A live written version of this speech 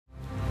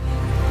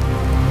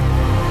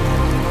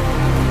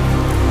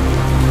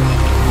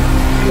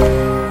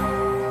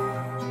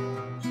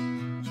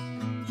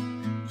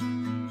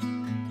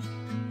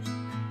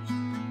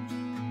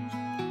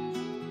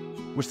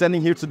We're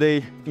standing here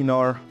today in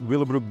our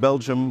Willebroek,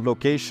 Belgium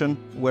location,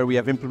 where we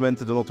have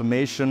implemented an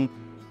automation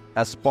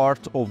as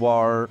part of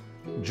our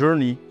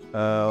journey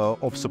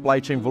of supply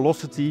chain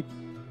velocity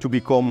to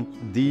become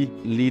the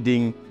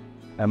leading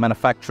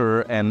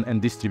manufacturer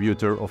and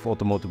distributor of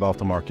automotive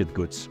aftermarket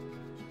goods.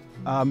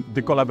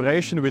 The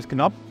collaboration with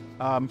Knapp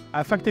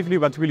effectively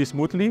went really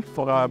smoothly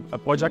for a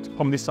project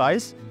from this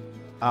size.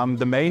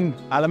 The main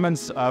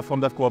elements from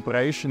that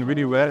cooperation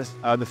really were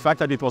the fact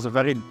that it was a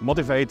very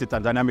motivated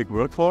and dynamic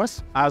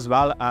workforce, as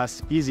well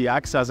as easy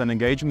access and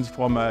engagement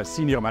from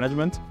senior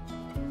management.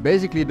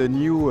 Basically, the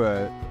new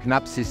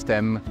Knapp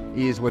system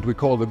is what we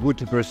call the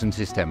good-to-person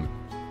system.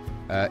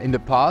 In the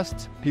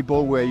past,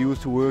 people were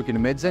used to work in a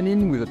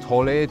mezzanine with a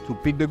trolley to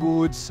pick the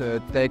goods,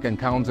 take and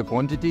count the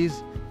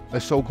quantities,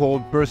 a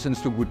so-called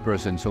persons to good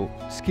person. So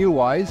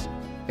skill-wise,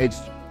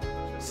 it's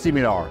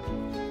similar.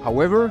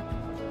 However,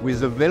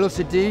 with the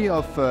velocity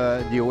of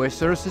the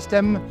ASRS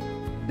system,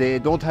 they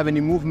don't have any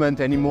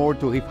movement anymore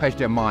to refresh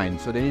their mind.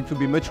 So they need to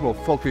be much more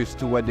focused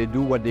to what they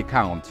do, what they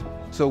count.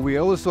 So we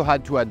also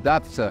had to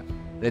adapt,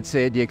 let's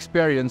say, the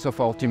experience of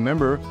our team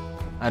member,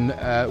 and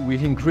we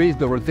increased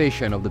the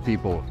rotation of the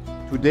people.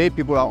 Today,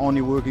 people are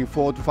only working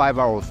 4 to 5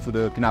 hours to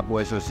the Knapp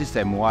ASRS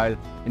system, while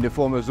in the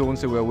former zones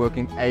they were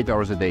working 8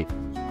 hours a day.